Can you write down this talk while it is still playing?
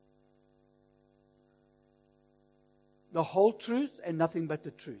the whole truth and nothing but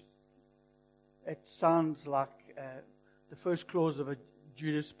the truth. It sounds like the first clause of a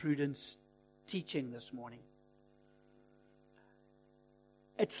jurisprudence teaching this morning.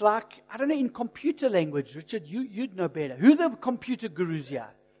 It's like, I don't know, in computer language, Richard, you'd know better. Who are the computer gurus here?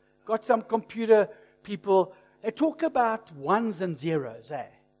 Got some computer people. They talk about ones and zeros, eh?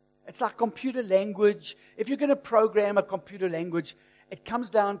 It's like computer language. If you're going to program a computer language, it comes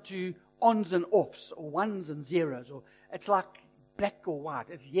down to ons and offs, or ones and zeros, or it's like black or white.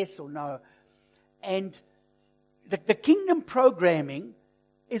 It's yes or no. And the kingdom programming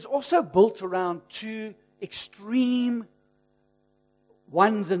is also built around two extreme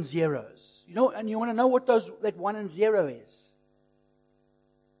ones and zeros. You know, and you want to know what that 1 and 0 is?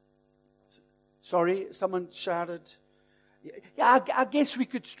 Sorry, someone shouted. Yeah, I guess we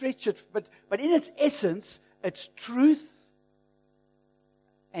could stretch it, but in its essence, it's truth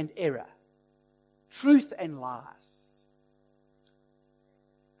and error. Truth and lies.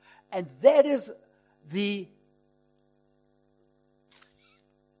 And that is the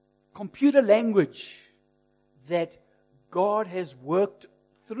computer language that God has worked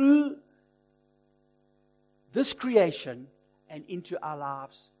through this creation and into our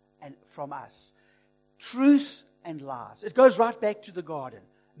lives and from us. Truth and lies. It goes right back to the garden.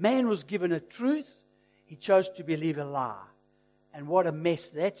 Man was given a truth. He chose to believe a lie. And what a mess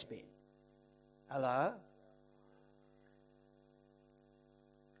that's been. Hello?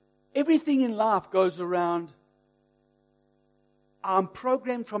 Everything in life goes around, I'm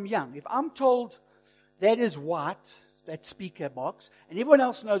programmed from young. If I'm told that is white, that speaker box, and everyone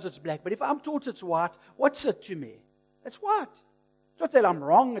else knows it's black, but if I'm taught it's white, what's it to me? It's white. It's not that I'm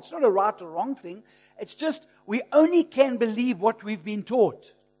wrong. It's not a right or wrong thing. It's just we only can believe what we've been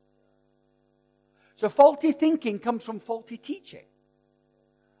taught. So faulty thinking comes from faulty teaching.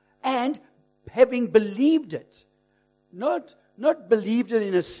 And having believed it, not believed it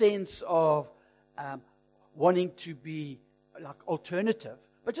in a sense of wanting to be like alternative,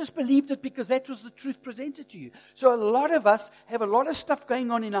 but just believed it because that was the truth presented to you. So a lot of us have a lot of stuff going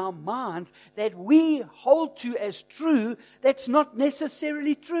on in our minds that we hold to as true that's not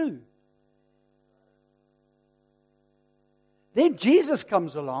necessarily true. Then Jesus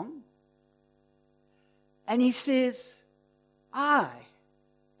comes along and he says, I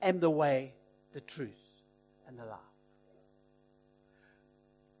am the way, the truth, and the life.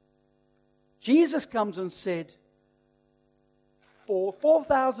 Jesus comes and said, for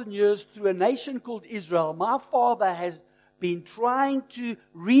 4,000 years through a nation called Israel, my Father has been trying to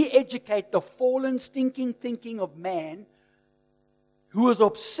re-educate the fallen, stinking thinking of man who is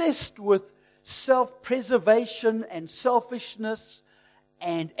obsessed with self-preservation and selfishness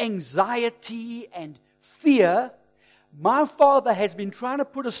and anxiety and fear. My Father has been trying to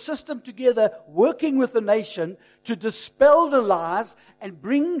put a system together, working with the nation to dispel the lies and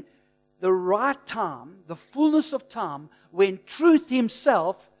bring the right time, the fullness of time, when truth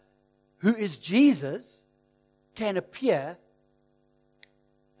himself, who is Jesus, can appear.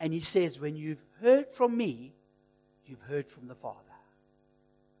 And he says, when you've heard from me, you've heard from the Father.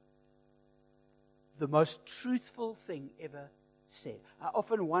 The most truthful thing ever said. I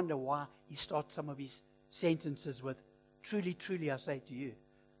often wonder why he starts some of his sentences with, truly, truly, I say to you.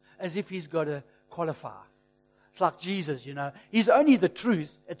 As if he's got a qualifier. It's like Jesus, you know. He's only the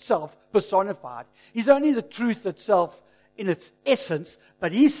truth itself personified. He's only the truth itself in its essence.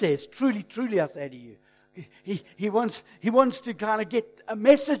 But he says, truly, truly, I say to you. He wants to kind of get a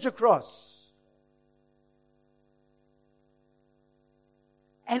message across.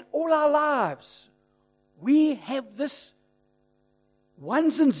 And all our lives, we have this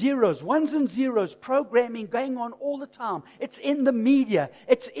ones and zeros programming going on all the time. It's in the media.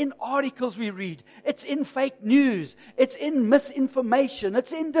 It's in articles we read. It's in fake news. It's in misinformation.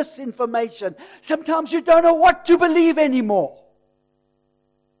 It's in disinformation. Sometimes you don't know what to believe anymore.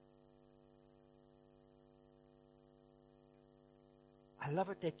 I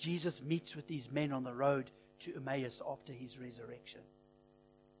love it that Jesus meets with these men on the road to Emmaus after his resurrection.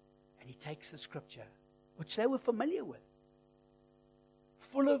 And he takes the scripture, which they were familiar with,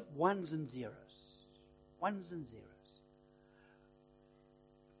 full of ones and zeros. Ones and zeros.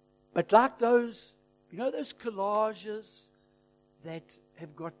 But like those, you know those collages that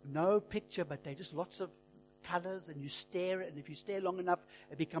have got no picture, but they're just lots of colors, and you stare, and if you stare long enough,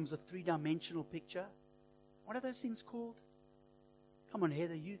 it becomes a three-dimensional picture. What are those things called? Come on,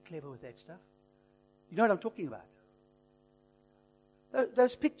 Heather, you clever with that stuff. You know what I'm talking about.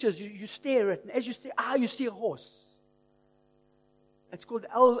 Those pictures, you stare at, and as you stare, you see a horse. It's called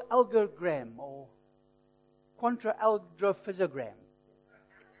algogram or contra-algophysogram.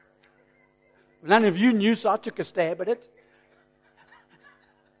 None of you knew, so I took a stab at it.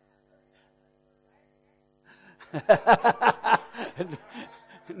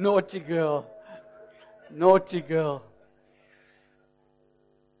 Naughty girl. Naughty girl.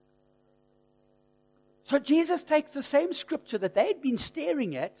 So Jesus takes the same scripture that they had been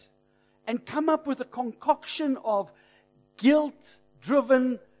staring at and come up with a concoction of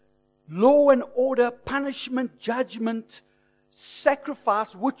guilt-driven law and order, punishment, judgment,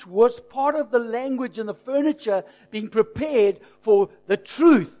 sacrifice, which was part of the language and the furniture being prepared for the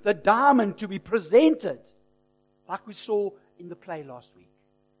truth, the diamond to be presented, like we saw in the play last week.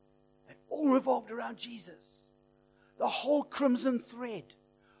 It all revolved around Jesus. The whole crimson thread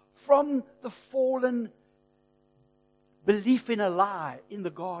from the fallen belief in a lie in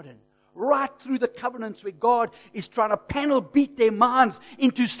the garden, right through the covenants where God is trying to panel beat their minds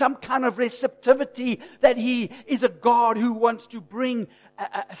into some kind of receptivity that He is a God who wants to bring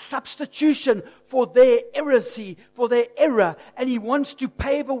a substitution for their heresy, for their error, and He wants to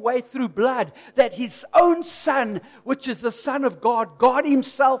pave a way through blood that His own Son, which is the Son of God, God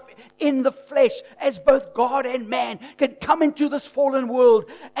Himself in the flesh, as both God and man, can come into this fallen world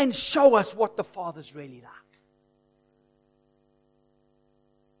and show us what the Father's really like.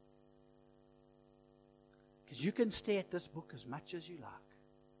 Because you can stare at this book as much as you like.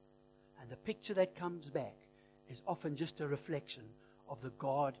 And the picture that comes back is often just a reflection of the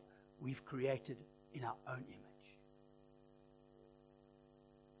God we've created in our own image.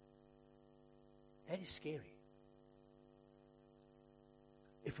 That is scary.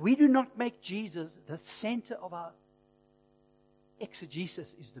 If we do not make Jesus the center of our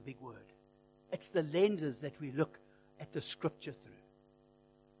exegesis, is the big word. It's the lenses that we look at the scripture through.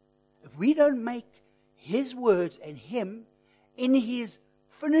 If we don't make His words and Him in His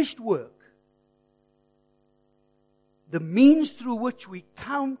finished work the means through which we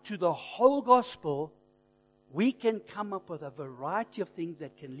come to the whole gospel, we can come up with a variety of things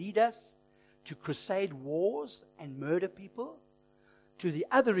that can lead us to crusade wars and murder people, to the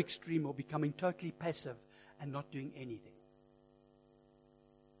other extreme of becoming totally passive and not doing anything.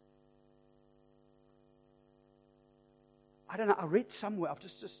 I don't know, I read somewhere, I've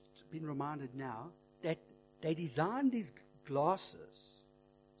just been reminded now, that they designed these glasses,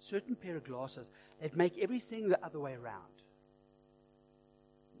 certain pair of glasses, that make everything the other way around.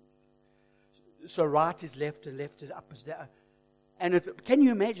 So right is left and left is up is down. And can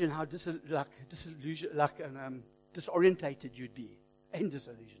you imagine how disorientated you'd be? And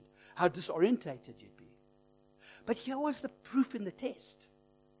disillusioned. How disorientated you'd be. But here was the proof in the test.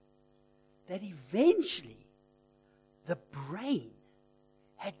 That eventually, the brain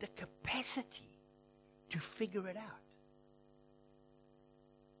had the capacity to figure it out.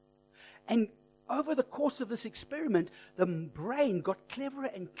 And over the course of this experiment, the brain got cleverer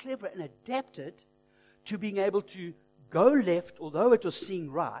and cleverer and adapted to being able to go left, although it was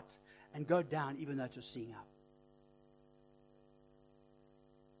seeing right, and go down, even though it was seeing up.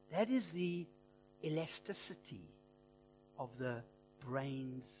 That is the elasticity of the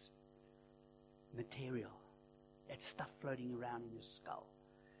brain's material. That stuff floating around in your skull.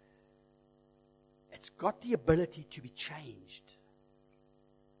 It's got the ability to be changed.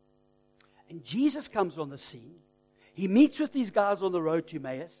 And Jesus comes on the scene. He meets with these guys on the road to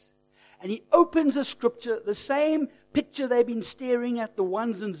Emmaus. And He opens the scripture, the same picture they've been staring at, the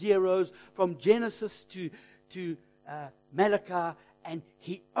ones and zeros from Genesis to Malachi. And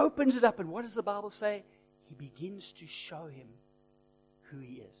He opens it up. And what does the Bible say? He begins to show him who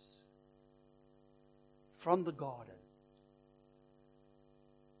He is. From the garden.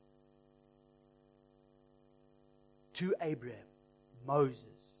 To Abraham,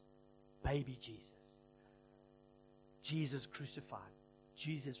 Moses, baby Jesus. Jesus crucified.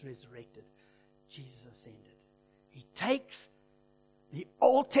 Jesus resurrected. Jesus ascended. He takes the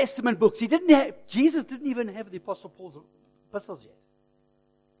Old Testament books. Jesus didn't even have the Apostle Paul's epistles yet.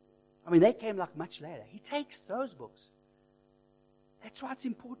 I mean, they came like much later. He takes those books. That's why it's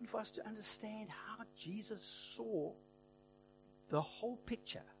important for us to understand how Jesus saw the whole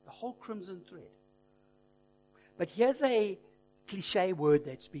picture, the whole crimson thread. But here's a cliche word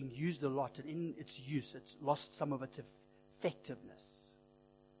that's being used a lot, and in its use, it's lost some of its effectiveness,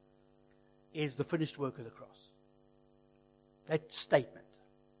 is the finished work of the cross. That statement.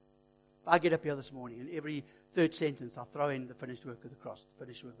 If I get up here this morning, and every third sentence, I'll throw in the finished work of the cross, the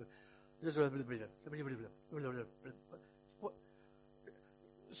finished work of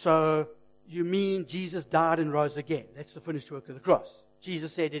So, you mean Jesus died and rose again? That's the finished work of the cross.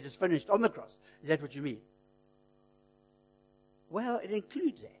 Jesus said it is finished on the cross. Is that what you mean? Well, it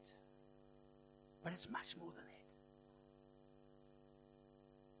includes that. But it's much more than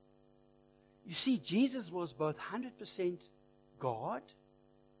that. You see, Jesus was both 100% God,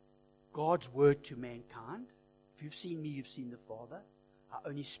 God's word to mankind. If you've seen me, you've seen the Father. I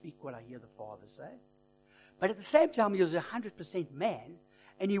only speak what I hear the Father say. But at the same time, he was 100% man,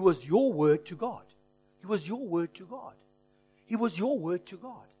 and he was your word to God. He was your word to God. He was your word to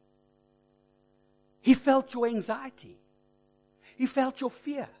God. He felt your anxiety. He felt your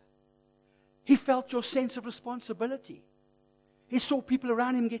fear. He felt your sense of responsibility. He saw people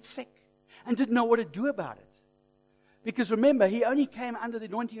around him get sick and didn't know what to do about it. Because remember, he only came under the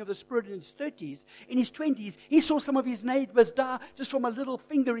anointing of the Spirit in his 30s. In his 20s, he saw some of his neighbors die just from a little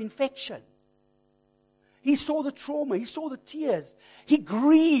finger infection. He saw the trauma. He saw the tears. He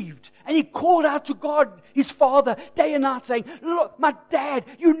grieved. And he called out to God, his Father, day and night, saying, "Look, my dad,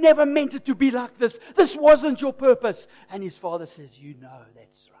 you never meant it to be like this. This wasn't your purpose." And his Father says, "You know,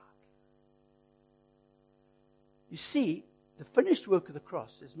 that's right." You see, the finished work of the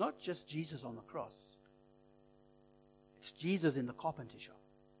cross is not just Jesus on the cross. It's Jesus in the carpenter shop.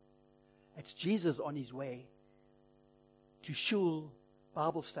 It's Jesus on his way to shul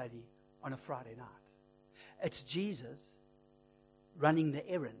Bible study on a Friday night. It's Jesus running the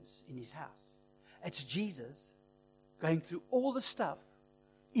errands in his house. It's Jesus going through all the stuff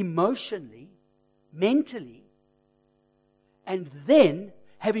emotionally, mentally, and then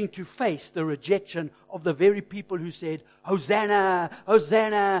having to face the rejection of the very people who said, "Hosanna,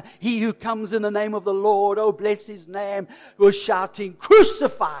 Hosanna, he who comes in the name of the Lord, oh bless his name," who was shouting,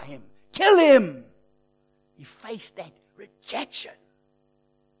 "Crucify him, kill him." He faced that rejection.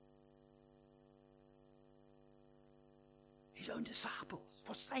 His own disciples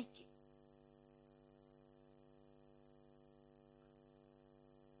forsaking.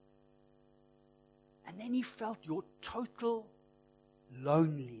 And then he felt your total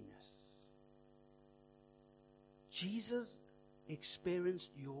loneliness. Jesus experienced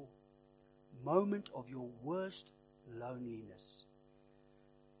your moment of your worst loneliness.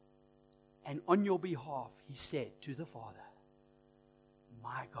 And on your behalf, he said to the Father,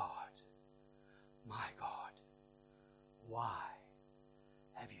 my God, why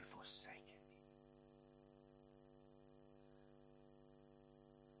have you forsaken me?"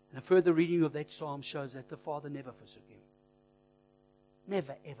 And a further reading of that psalm shows that the Father never forsook him.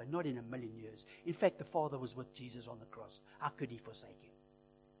 Never, ever, not in a million years. In fact, the Father was with Jesus on the cross. How could he forsake him?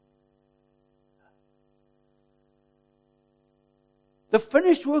 The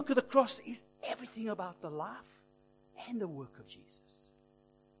finished work of the cross is everything about the life and the work of Jesus.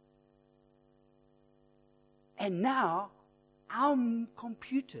 And now, our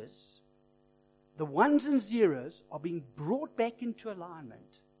computers, the ones and zeros, are being brought back into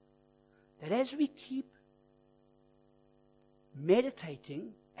alignment. That as we keep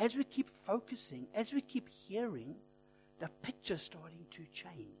meditating, as we keep focusing, as we keep hearing, the picture's starting to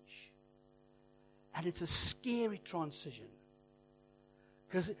change. And it's a scary transition.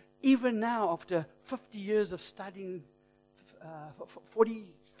 Because even now, after 50 years of studying,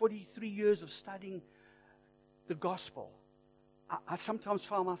 43 years of studying the gospel, I sometimes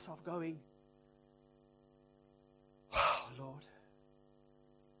find myself going, "Oh, Lord,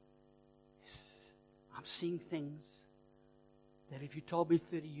 I'm seeing things that if you told me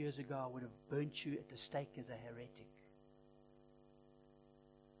 30 years ago, I would have burnt you at the stake as a heretic."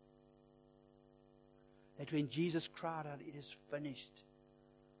 That when Jesus cried out, "It is finished,"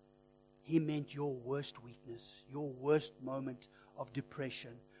 he meant your worst weakness, your worst moment of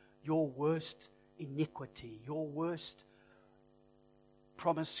depression, your worst iniquity, your worst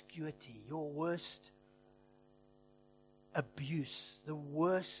promiscuity, your worst abuse, the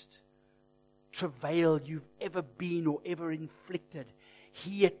worst travail you've ever been or ever inflicted.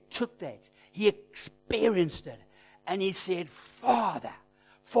 He took that. He experienced it. And he said, "Father,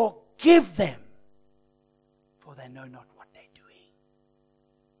 forgive them, for they know not what they're doing."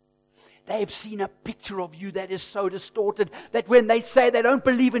 They've seen a picture of you that is so distorted that when they say they don't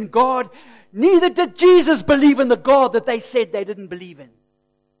believe in God, neither did Jesus believe in the God that they said they didn't believe in.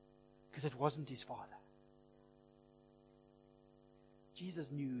 Because it wasn't his Father. Jesus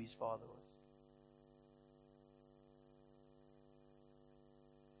knew who his Father was.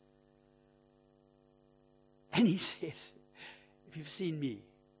 And he says, "If you've seen me,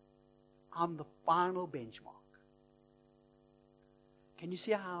 I'm the final benchmark." Can you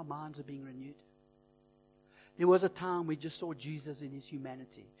see how our minds are being renewed? There was a time we just saw Jesus in his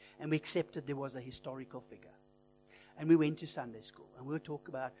humanity, and we accepted there was a historical figure. And we went to Sunday school, and we would talk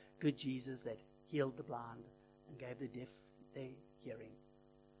about good Jesus that healed the blind and gave the deaf their hearing.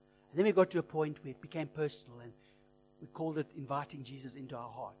 And then we got to a point where it became personal, and we called it inviting Jesus into our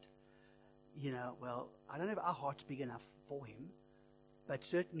heart. Well, I don't know if our heart's big enough for him, but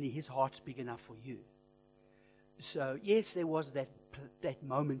certainly His heart's big enough for you. So, yes, there was that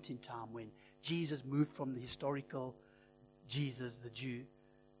moment in time when Jesus moved from the historical Jesus, the Jew,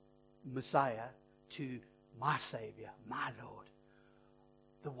 Messiah, to my Savior, my Lord,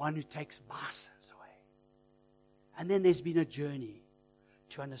 the one who takes my sins away. And then there's been a journey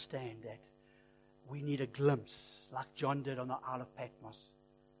to understand that we need a glimpse, like John did on the Isle of Patmos.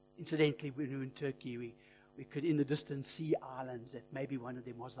 Incidentally, when we were in Turkey, we could in the distance see islands, that maybe one of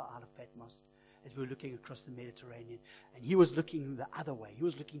them was the Isle of Patmos, as we were looking across the Mediterranean. And he was looking the other way. He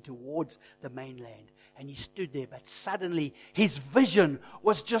was looking towards the mainland. And he stood there, but suddenly his vision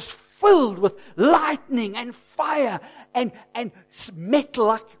was just filled with lightning and fire and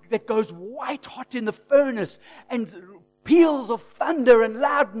metal that goes white hot in the furnace, and peals of thunder and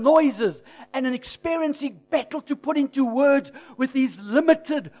loud noises, and an experiencing battle to put into words with his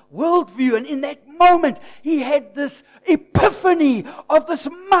limited worldview. And in that moment, he had this epiphany of this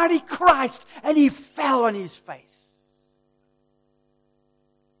mighty Christ, and he fell on his face.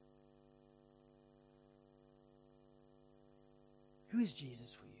 Who is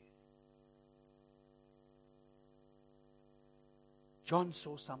Jesus for you? John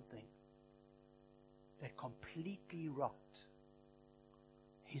saw something that completely rocked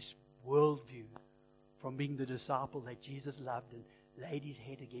his worldview from being the disciple that Jesus loved and laid his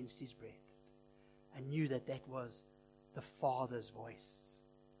head against his breast and knew that that was the Father's voice.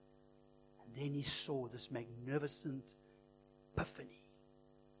 And then he saw this magnificent epiphany,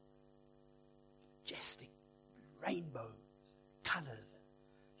 majestic rainbows, colors, and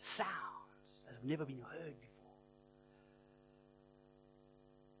sounds that have never been heard before.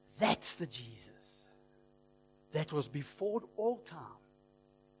 That's the Jesus that was before all time,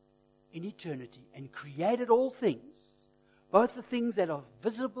 in eternity, and created all things, both the things that are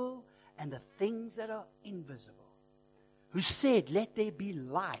visible and the things that are invisible, who said, "Let there be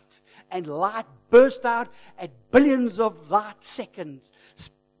light," and light burst out at billions of light seconds,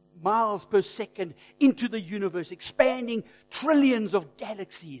 miles per second, into the universe, expanding trillions of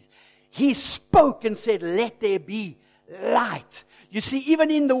galaxies. He spoke and said, "Let there be light." You see, even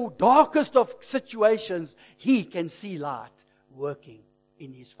in the darkest of situations, He can see light working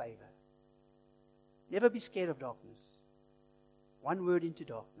in His favor. Never be scared of darkness. One word into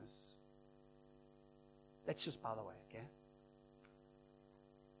darkness. That's just by the way, okay?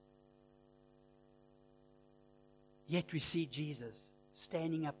 Yet we see Jesus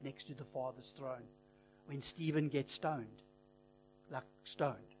standing up next to the Father's throne when Stephen gets stoned. Like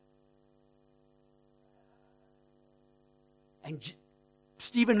stoned. And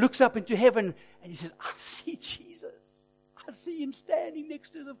Stephen looks up into heaven and he says, "I see Jesus. I see Him standing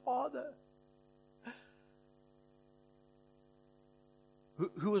next to the Father."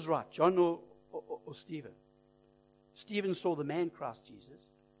 Who was right, John or Stephen? Stephen saw the man Christ Jesus,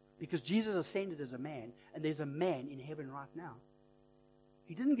 because Jesus ascended as a man, and there's a man in heaven right now.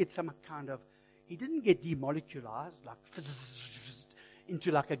 He didn't get he didn't get demolecularized, like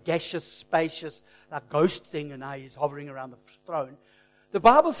into like a gaseous, spacious, like ghost thing, and now he's hovering around the throne. The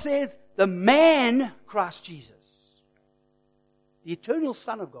Bible says the man Christ Jesus, the eternal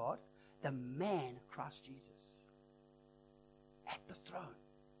Son of God, the man Christ Jesus, at the throne.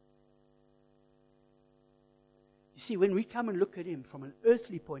 You see, when we come and look at Him from an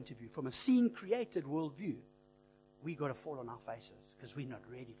earthly point of view, from a seen, created worldview, we got to fall on our faces because we're not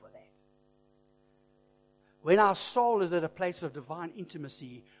ready for that. When our soul is at a place of divine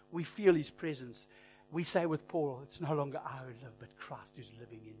intimacy, we feel His presence. We say with Paul, "It's no longer I who live, but Christ who's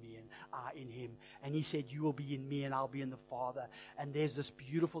living in me and I in Him." And he said, "You will be in me and I'll be in the Father." And there's this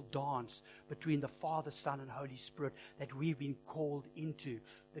beautiful dance between the Father, Son, and Holy Spirit that we've been called into.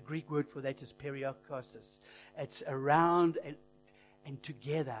 The Greek word for that is periokosis. It's around and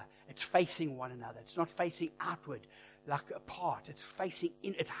together. It's facing one another. It's not facing outward like apart. It's facing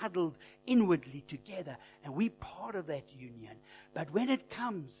in. It's huddled inwardly together. And we're part of that union. But when it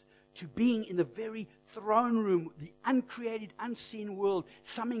comes to being in the very throne room, the uncreated, unseen world,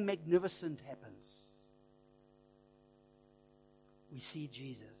 something magnificent happens. We see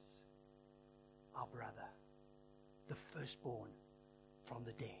Jesus, our brother, the firstborn from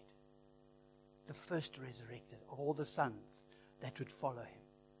the dead, the first resurrected of all the sons that would follow Him.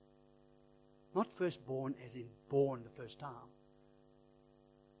 Not firstborn as in born the first time.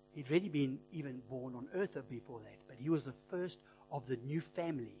 He'd already been even born on earth before that, but He was the first of the new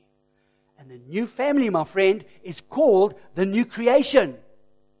family. And the new family, my friend, is called the new creation.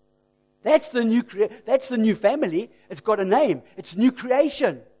 That's the new family. It's got a name. It's new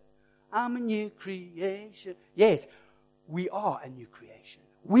creation. I'm a new creation. Yes, we are a new creation.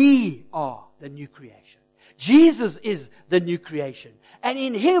 We are the new creation. Jesus is the new creation. And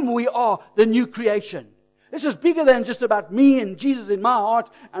in Him we are the new creation. This is bigger than just about me and Jesus in my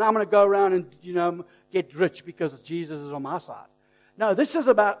heart, and I'm going to go around and, get rich because Jesus is on my side. No, this is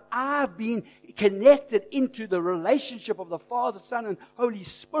about I've been connected into the relationship of the Father, Son, and Holy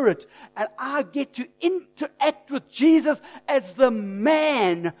Spirit. And I get to interact with Jesus as the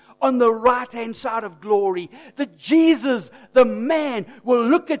man on the right-hand side of glory. The Jesus, the man, will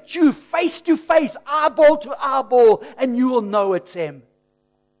look at you face to face, eyeball to eyeball, and you will know it's Him.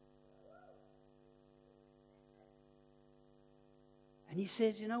 And He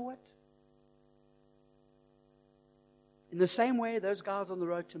says, you know what? In the same way, those guys on the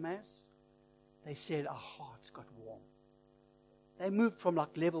road to Emmaus, they said, our hearts got warm. They moved from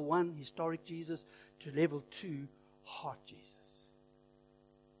like level 1, historic Jesus, to level 2, heart Jesus.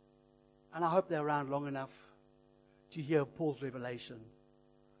 And I hope they're around long enough to hear Paul's revelation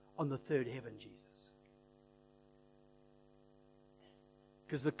on the third heaven Jesus.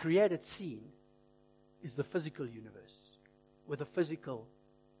 Because the created scene is the physical universe, with a physical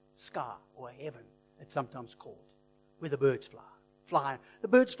sky or heaven, it's sometimes called, where the birds fly. The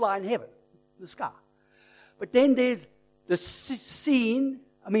birds fly in heaven, the sky. But then there's the seen,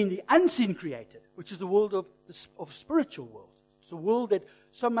 the unseen created, which is the world of spiritual world. It's a world that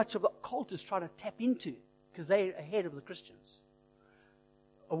so much of the occult is trying to tap into because they're ahead of the Christians.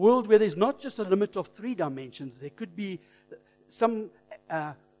 A world where there's not just a limit of 3 dimensions. There could be some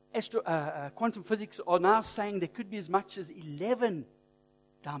quantum physics are now saying there could be as much as 11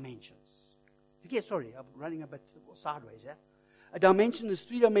 dimensions. Sorry, I'm running a bit sideways, yeah? A dimension is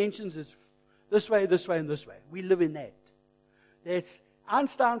 3 dimensions, is this way, and this way. We live in that.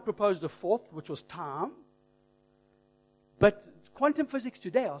 Einstein proposed a 4th, which was time. But quantum physics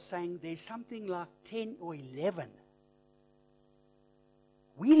today are saying there's something like 10 or 11.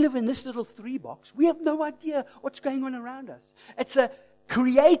 We live in this little 3 box. We have no idea what's going on around us. It's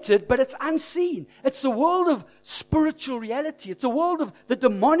created, but it's unseen. It's the world of spiritual reality. It's the world of the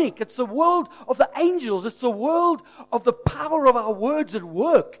demonic. It's the world of the angels. It's the world of the power of our words at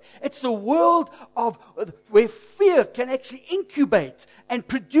work. It's the world of where fear can actually incubate and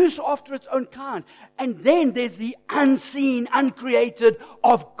produce after its own kind. And then there's the unseen, uncreated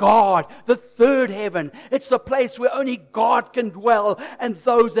of God, the third heaven. It's the place where only God can dwell and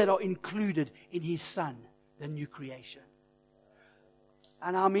those that are included in His Son, the new creation.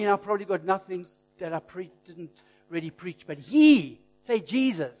 And I've probably got nothing that I didn't really preach, but He, say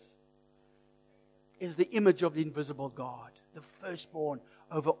Jesus, is the image of the invisible God, the firstborn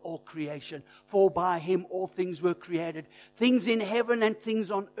over all creation. For by Him all things were created, things in heaven and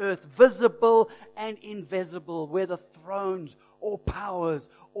things on earth, visible and invisible, whether thrones or powers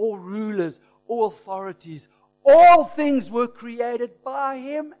or rulers or authorities. All things were created by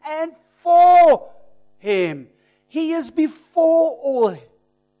Him and for Him. He is before all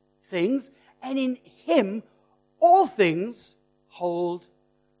things, and in Him all things hold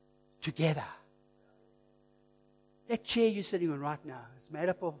together. That chair you're sitting on right now is made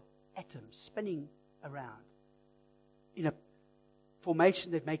up of atoms spinning around in a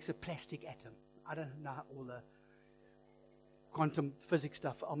formation that makes a plastic atom. I don't know all the quantum physics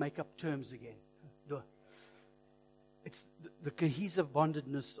stuff. I'll make up terms again. It's the cohesive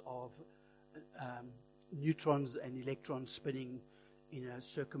bondedness of neutrons and electrons spinning in a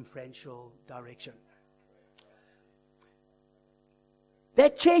circumferential direction.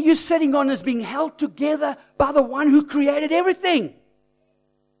 That chair you're sitting on is being held together by the one who created everything.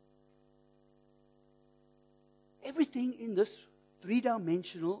 Everything in this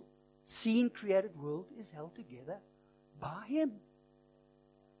 3-dimensional, seen, created world is held together by Him.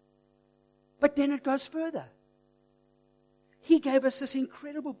 But then it goes further. He gave us this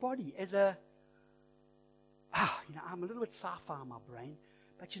incredible body as a I'm a little bit sci-fi in my brain,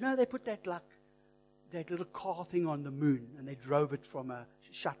 but they put that little car thing on the moon, and they drove it from a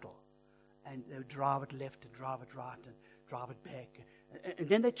shuttle, and they would drive it left and drive it right and drive it back, and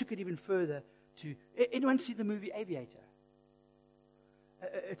then they took it even further to. Anyone see the movie Aviator?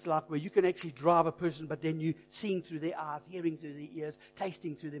 It's like where you can actually drive a person, but then you seeing through their eyes, hearing through their ears,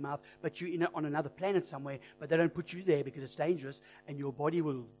 tasting through their mouth, but you're on another planet somewhere, but they don't put you there because it's dangerous and your body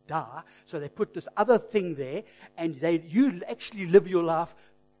will die. So they put this other thing there, and you actually live your life.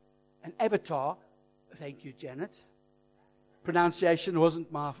 An avatar, thank you, Janet. Pronunciation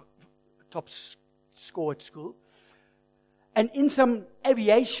wasn't my top score at school. And in some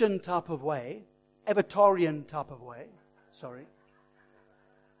aviation type of way, avatarian type of way,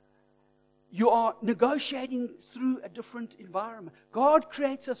 you are negotiating through a different environment. God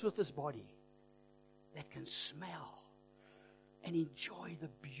creates us with this body that can smell and enjoy the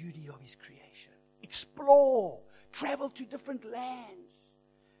beauty of His creation. explore, travel to different lands,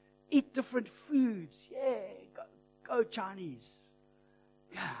 eat different foods. Yeah, go Chinese.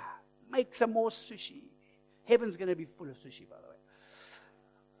 Yeah, make some more sushi. Heaven's going to be full of sushi, by the way.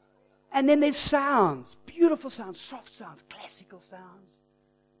 And then there's sounds, beautiful sounds, soft sounds, classical sounds,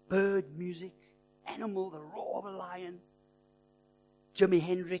 bird music, animal, the roar of a lion, Jimi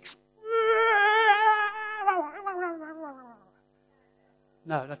Hendrix.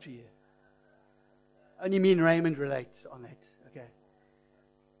 No, not for you. Only me and Raymond relate on that. Okay.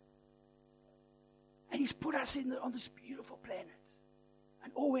 And He's put us on this beautiful planet.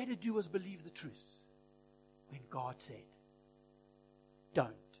 And all we had to do was believe the truth. When God said,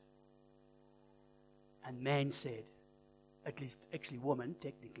 don't. And man said, at least, actually woman,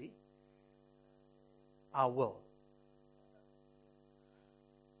 technically, I will.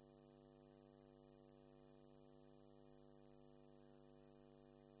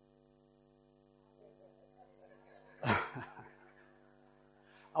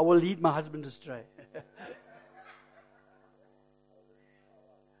 I will lead my husband astray.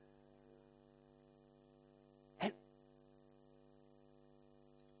 And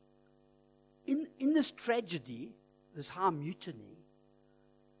in this tragedy, this high mutiny,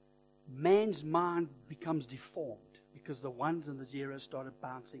 man's mind becomes deformed because the ones and the zeros started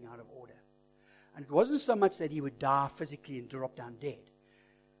bouncing out of order. And it wasn't so much that he would die physically and drop down dead,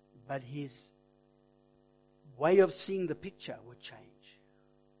 but his way of seeing the picture would change.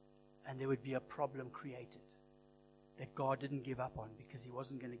 And there would be a problem created that God didn't give up on because He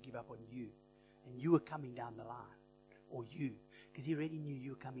wasn't going to give up on you. And you were coming down the line. Or you. Because He already knew you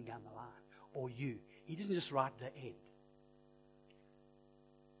were coming down the line. Or you. He didn't just write the end.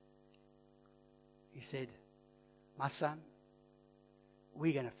 He said, my son,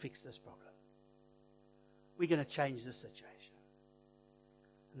 we're going to fix this problem. We're going to change this situation.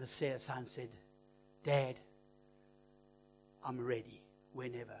 And the son said, Dad, I'm ready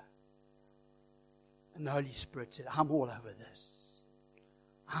whenever. And the Holy Spirit said, I'm all over this.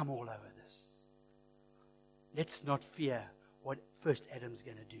 I'm all over this. Let's not fear what first Adam's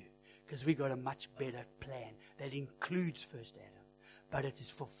going to do. Because we got a much better plan that includes first Adam. But it is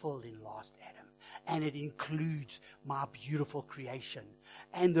fulfilled in last Adam. And it includes my beautiful creation.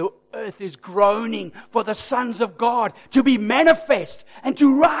 And the earth is groaning for the sons of God to be manifest and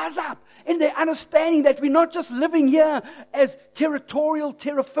to rise up in their understanding that we're not just living here as territorial,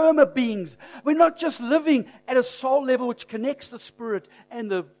 terra firma beings. We're not just living at a soul level which connects the spirit and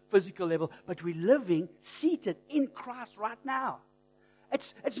the physical level, but we're living seated in Christ right now.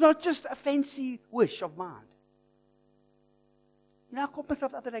 It's not just a fancy wish of mine. You know, I caught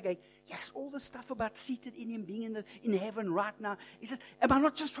myself the other day going, yes, all the stuff about seated in Him, being in heaven right now. He says, am I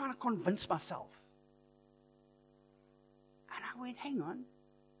not just trying to convince myself? And I went, hang on.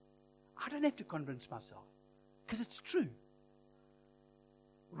 I don't have to convince myself. Because it's true.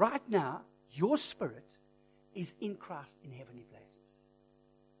 Right now, your spirit is in Christ in heavenly places.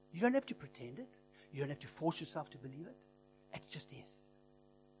 You don't have to pretend it. You don't have to force yourself to believe it. It just is.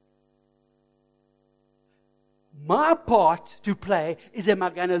 My part to play is, am I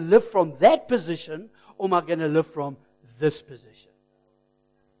going to live from that position or am I going to live from this position?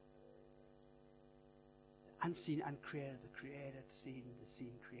 Unseen, uncreated, the created, seen, the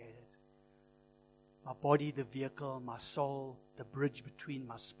seen, created. My body, the vehicle, my soul, the bridge between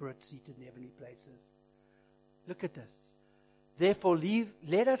my spirit seated in heavenly places. Look at this. Therefore,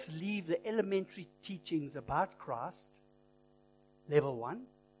 let us leave the elementary teachings about Christ, level 1.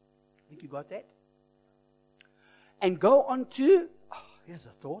 I think you got that? And go on to, here's a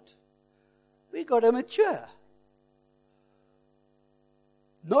thought. We got to mature.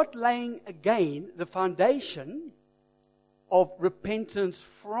 Not laying again the foundation of repentance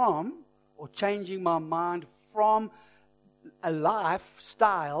from, or changing my mind from a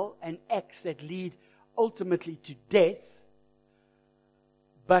lifestyle and acts that lead ultimately to death,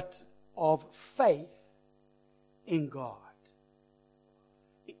 but of faith in God.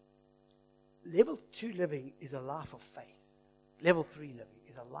 Level 2 living is a life of faith. Level 3 living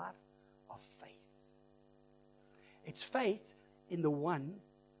is a life of faith. It's faith in the one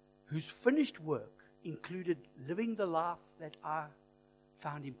whose finished work included living the life that I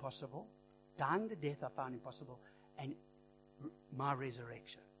found impossible, dying the death I found impossible, and my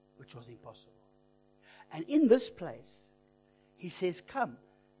resurrection, which was impossible. And in this place, He says, come,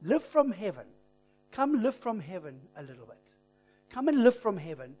 live from heaven. Come live from heaven a little bit. Come and live from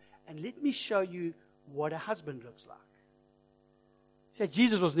heaven. And let me show you what a husband looks like. He said,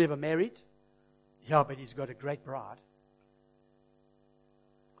 Jesus was never married. Yeah, but He's got a great bride.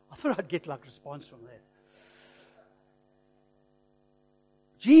 I thought I'd get like response from that.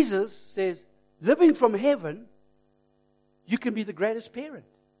 Jesus says, living from heaven, you can be the greatest parent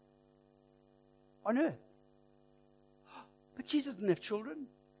on earth. But Jesus didn't have children.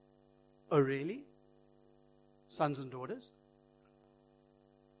 Oh, really? Sons and daughters?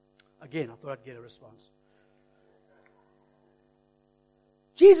 Again, I thought I'd get a response.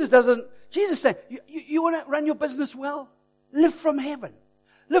 Jesus said, you want to run your business well? Live from heaven.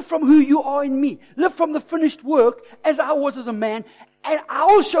 Live from who you are in me. Live from the finished work as I was as a man. And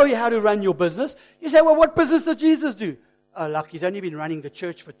I'll show you how to run your business. You say, well, what business did Jesus do? Oh, look, he's only been running the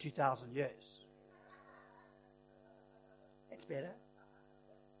church for 2,000 years. That's better.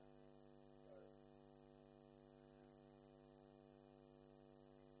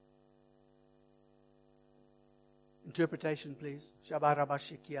 Interpretation, please. That's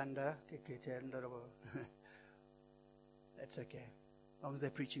okay, as long as they're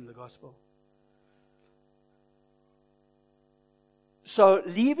preaching the gospel. So,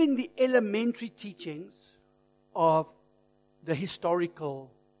 leaving the elementary teachings of the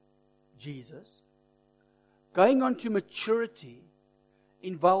historical Jesus, going on to maturity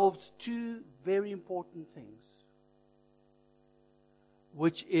involves two very important things,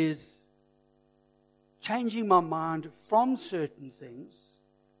 which is changing my mind from certain things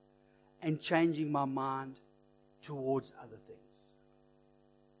and changing my mind towards other things.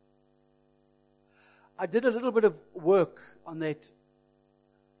 I did a little bit of work on that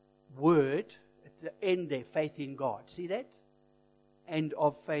word at the end there, faith in God. See that? End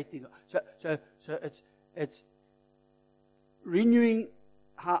of faith in God. So it's renewing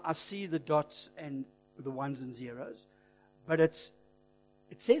how I see the dots and the ones and zeros, but it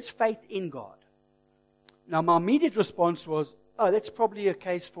says faith in God. Now, my immediate response was, oh, that's probably a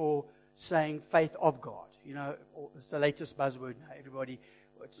case for saying faith of God. You know, it's the latest buzzword now. Everybody,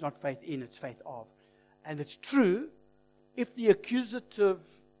 it's not faith in, it's faith of. And it's true if the accusative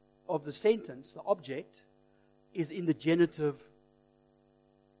of the sentence, the object, is in the genitive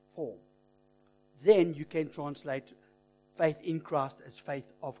form. Then you can translate faith in Christ as faith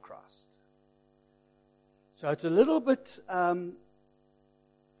of Christ. So it's a little bit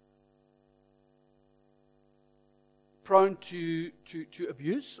prone to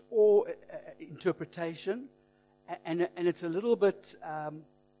abuse or interpretation, and it's a little bit,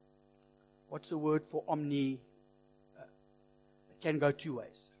 what's the word for omni? It can go two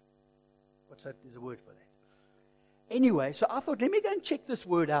ways. What's that? There's a word for that. Anyway, so I thought, let me go and check this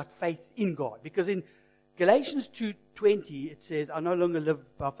word out, faith in God, because in Galatians 2:20 it says, I no longer live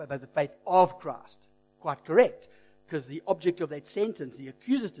by the faith of Christ. Quite correct, because the object of that sentence, the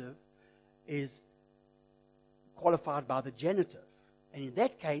accusative, is qualified by the genitive. And in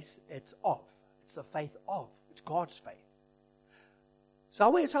that case, it's of. It's the faith of. It's God's faith.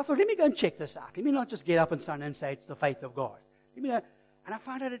 So I thought, let me go and check this out. Let me not just get up on Sunday and say it's the faith of God. Let me go, and I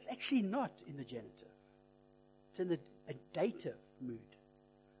found out it's actually not in the genitive. It's in a dative mood.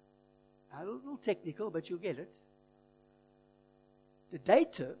 A little technical, but you'll get it. The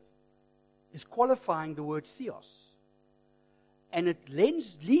dative is qualifying the word theos. And it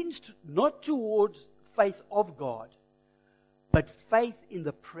leans not towards faith of God, but faith in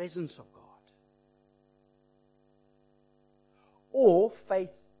the presence of God. Or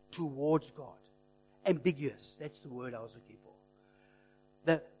faith towards God. Ambiguous, that's the word I was looking for.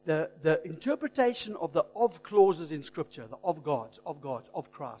 The interpretation of the of clauses in Scripture, the of gods, of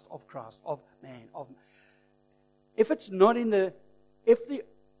Christ, of man, if it's not if the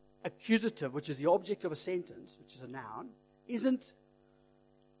accusative, which is the object of a sentence, which is a noun, isn't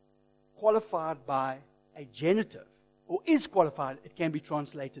qualified by a genitive, or is qualified, it can be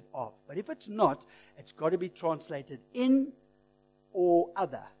translated of. But if it's not, it's got to be translated in or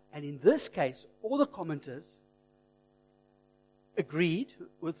other. And in this case, all the commenters agreed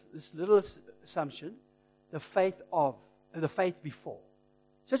with this little assumption, the faith before.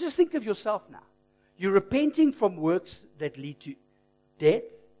 So just think of yourself now. You're repenting from works that lead to death,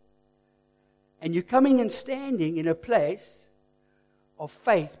 and you're coming and standing in a place of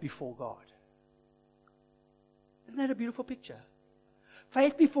faith before God. Isn't that a beautiful picture?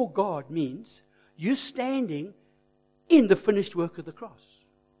 Faith before God means you're standing in the finished work of the cross.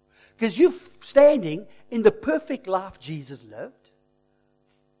 Because you're standing in the perfect life Jesus lived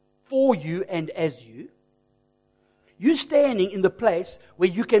for you and as you. You're standing in the place where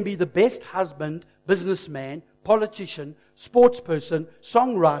you can be the best husband, businessman, politician, sportsperson,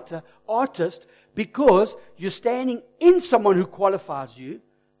 songwriter, artist, because you're standing in someone who qualifies you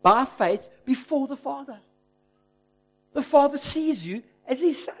by faith before the Father. The Father sees you as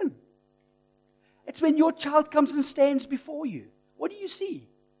His Son. It's when your child comes and stands before you. What do you see?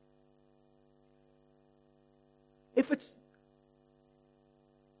 If it's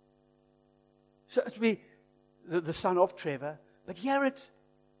So it would be the son of Trevor, but here it's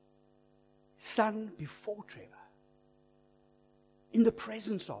son before Trevor. In the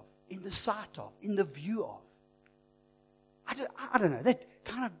presence of, in the sight of, in the view of. I don't know, that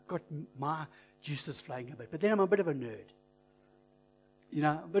kind of got my juices flowing a bit. But then I'm a bit of a nerd. You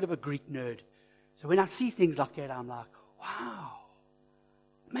know, a bit of a Greek nerd. So when I see things like that, I'm like, wow,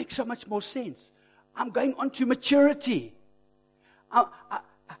 it makes so much more sense. I'm going on to maturity.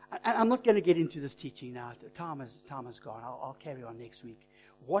 I'm not going to get into this teaching now. The time has gone. I'll carry on next week.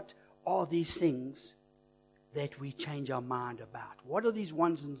 What are these things that we change our mind about? What are these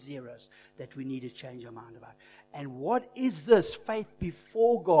ones and zeros that we need to change our mind about? And what is this faith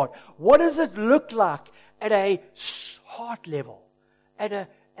before God? What does it look like at a heart level, at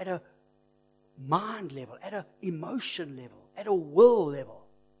a mind level, at an emotion level, at a will level?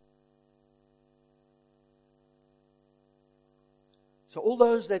 So all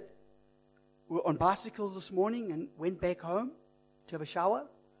those that were on bicycles this morning and went back home to have a shower,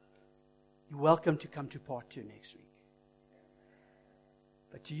 you're welcome to come to part 2 next week.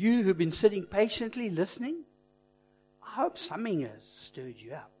 But to you who've been sitting patiently listening, I hope something has stirred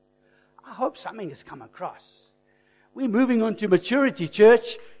you up. I hope something has come across. We're moving on to maturity,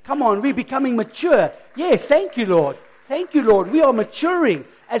 church. Come on, we're becoming mature. Yes, thank you, Lord. Thank you, Lord. We are maturing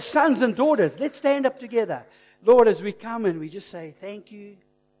as sons and daughters. Let's stand up together. Lord, as we come and we just say thank you,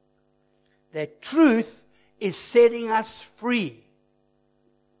 that truth is setting us free.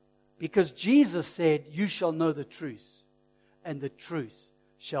 Because Jesus said, you shall know the truth, and the truth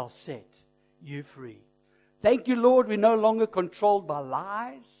shall set you free. Thank you, Lord, we're no longer controlled by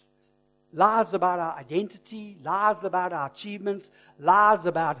lies. Lies about our identity, lies about our achievements, lies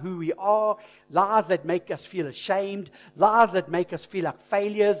about who we are, lies that make us feel ashamed, lies that make us feel like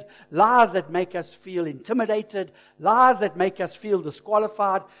failures, lies that make us feel intimidated, lies that make us feel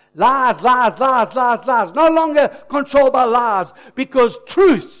disqualified, lies. No longer controlled by lies, because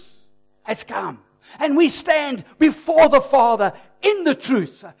truth has come. And we stand before the Father in the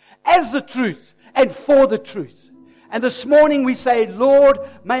truth, as the truth, and for the truth. And this morning we say, Lord,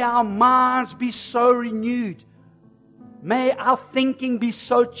 may our minds be so renewed. May our thinking be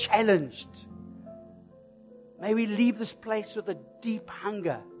so challenged. May we leave this place with a deep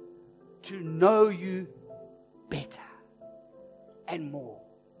hunger to know you better and more.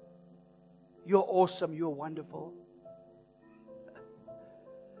 You're awesome. You're wonderful.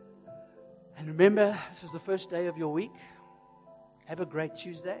 And remember, this is the first day of your week. Have a great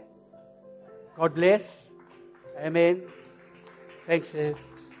Tuesday. God bless. Amen. Thanks, Ed.